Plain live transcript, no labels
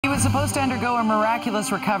was supposed to undergo a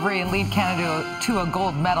miraculous recovery and lead Canada to a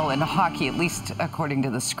gold medal in hockey, at least according to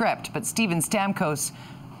the script. But Stamkos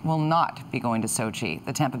will not be going to Sochi.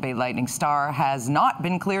 The Tampa Bay Lightning star has not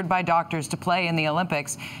been cleared by doctors to play in the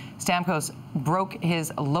Olympics. Stamkos broke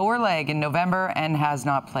his lower leg in November and has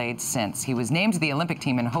not played since. He was named to the Olympic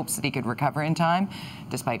team in hopes that he could recover in time.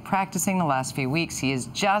 Despite practicing the last few weeks, he is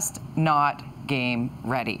just not game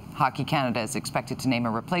ready. Hockey Canada is expected to name a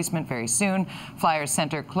replacement very soon. Flyers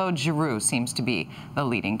center Claude Giroux seems to be the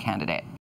leading candidate.